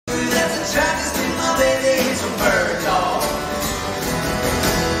Trying to steal my baby's a bird dog.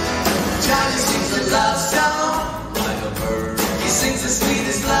 Johnny sings a love song like a bird. He sings the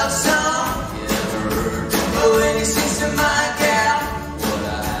sweetest love song you ever heard. But when he sings to my gal, what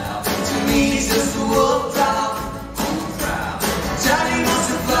a howl. To me he's just a wolf dog on the prowl. Johnny wants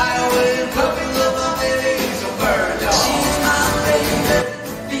to fly away and puppy love my baby, he's a bird dog. She's my baby,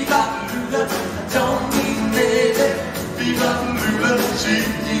 bebop-a-lula. I don't need a baby, bebop-a-lula. She is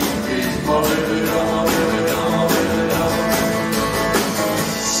my baby, my baby, my baby, my baby.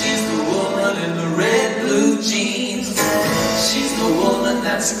 She's the woman in the red blue jeans. She's the woman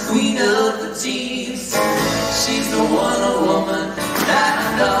that's the queen of the teens. She's the one, a woman that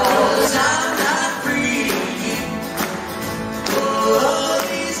knows I'm not free. Oh,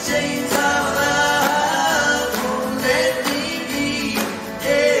 these chains of love won't let me be.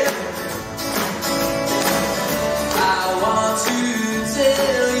 Yeah. I want to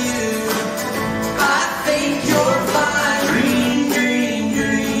tell you, I think you're fine. Green, green,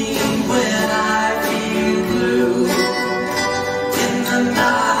 green, when I feel blue. In the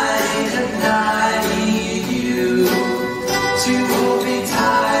night, and I need you to hold me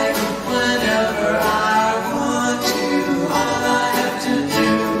tight whenever I want to. All I have to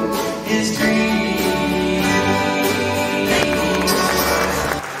do is dream.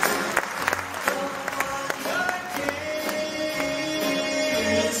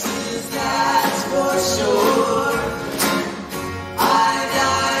 Kisses, that's for sure.